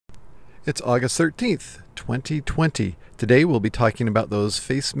It's August 13th, 2020. Today we'll be talking about those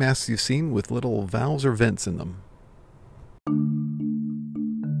face masks you've seen with little valves or vents in them.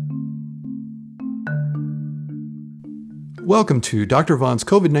 Welcome to Dr. Vaughn's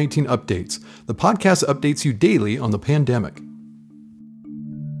COVID-19 Updates. The podcast updates you daily on the pandemic.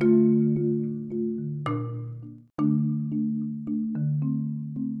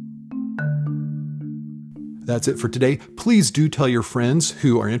 That's it for today. Please do tell your friends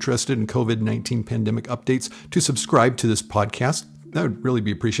who are interested in COVID-19 pandemic updates to subscribe to this podcast. That would really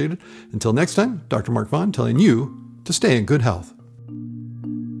be appreciated. Until next time, Dr. Mark Vaughn telling you to stay in good health.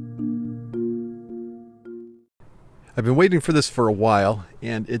 I've been waiting for this for a while,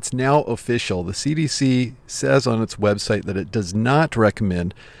 and it's now official. The CDC says on its website that it does not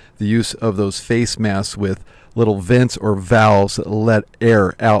recommend the use of those face masks with little vents or valves that let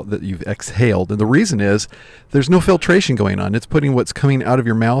air out that you've exhaled. And the reason is there's no filtration going on. It's putting what's coming out of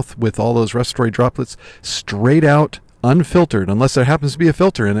your mouth with all those respiratory droplets straight out, unfiltered, unless there happens to be a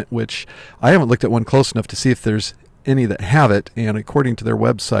filter in it, which I haven't looked at one close enough to see if there's any that have it. And according to their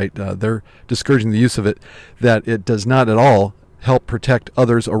website, they're discouraging the use of it, that it does not at all help protect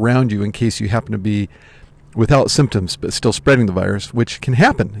others around you in case you happen to be without symptoms but still spreading the virus, which can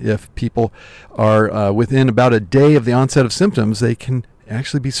happen if people are within about a day of the onset of symptoms. They can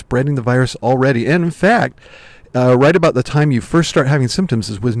actually be spreading the virus already. And in fact, right about the time you first start having symptoms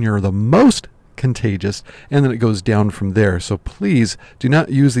is when you're the most contagious, and then it goes down from there. So please do not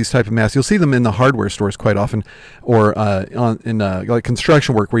use these type of masks. You'll see them in the hardware stores quite often, or in like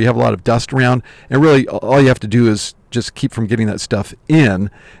construction work where you have a lot of dust around, and really all you have to do is just keep from getting that stuff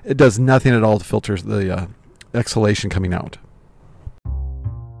in. It does nothing at all to filter the exhalation coming out.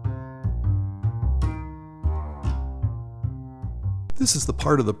 This is the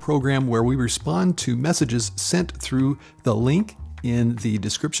part of the program where we respond to messages sent through the link in the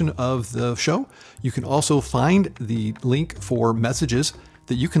description of the show. You can also find the link for messages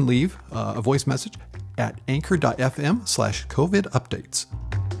that you can leave, a voice message, at anchor.fm/COVID updates.